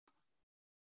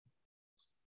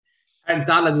And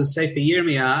Dalad and Sefer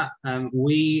Yirmiyah,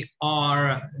 we're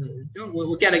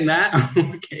getting there.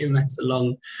 That's a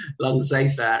long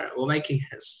Sefer. We're making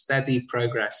steady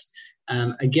progress.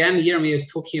 Again, Yirmiyah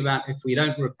is talking about if we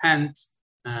don't repent,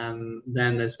 then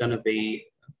there's going to be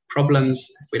problems.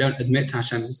 If we don't admit to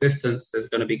Hashem's existence, there's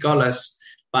going to be golus.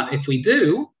 But if we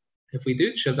do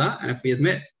tshuva, and if we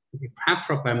admit, if we have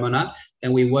proper emunah,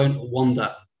 then we won't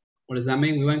wander. What does that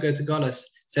mean? We won't go to golus. It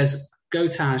says, go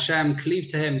to Hashem, cleave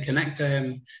to Him, connect to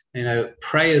Him.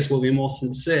 Prayers will be more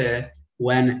sincere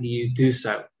when you do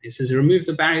so. It says, remove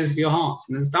the barriers of your heart.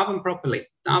 And there's daven properly.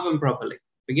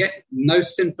 Forget no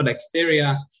sinful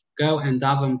exterior. Go and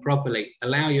daven properly.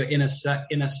 Allow your inner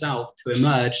self to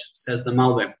emerge, says the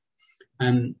Malbim.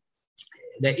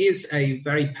 There is a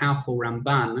very powerful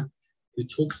Ramban who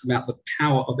talks about the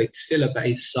power of a tefillah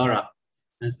b'eis sarah,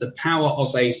 as the power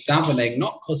of a davening,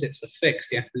 not because it's a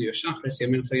fixed, you have to do your shachris, your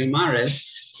mincha, your mariv,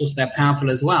 of course they're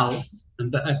powerful as well,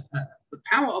 but the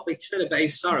power of a tefillah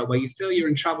b'eis sarah, where you feel you're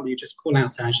in trouble, you just call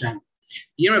out to Hashem.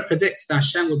 Yirmiyah predicts that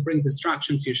Hashem will bring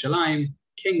destruction to Yerushalayim.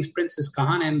 Kings, princes,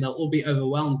 kahanim, they'll all be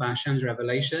overwhelmed by Hashem's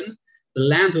revelation. The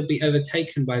land will be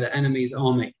overtaken by the enemy's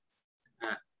army.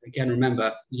 Again,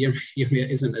 remember, Yirmiyah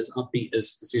isn't as upbeat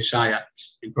as Yeshaya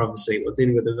in prophecy. We're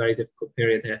dealing with a very difficult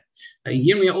period here.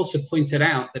 Yirmiyah also pointed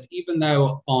out that even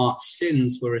though our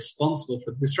sins were responsible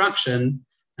for destruction,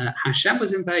 Hashem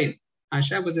was in pain.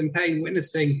 Hashem was in pain,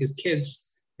 witnessing his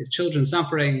children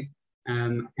suffering,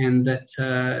 and that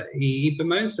he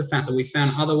bemoans the fact that we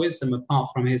found other wisdom apart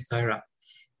from his Torah.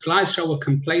 Klal Yisrael were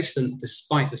complacent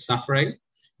despite the suffering,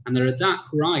 and the Radak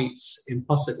writes in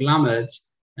Pasuk Lamed,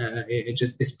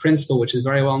 this principle, which is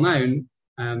very well known,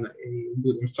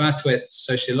 we refer to it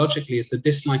sociologically as the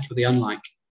dislike of the unlike.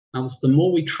 Now, the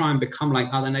more we try and become like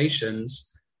other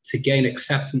nations to gain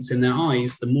acceptance in their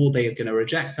eyes, the more they are going to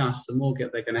reject us, the more they're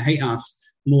going to hate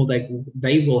us, the more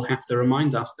they will have to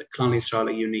remind us that Klal Yisrael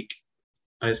are unique.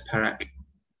 That is Perek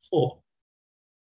 4.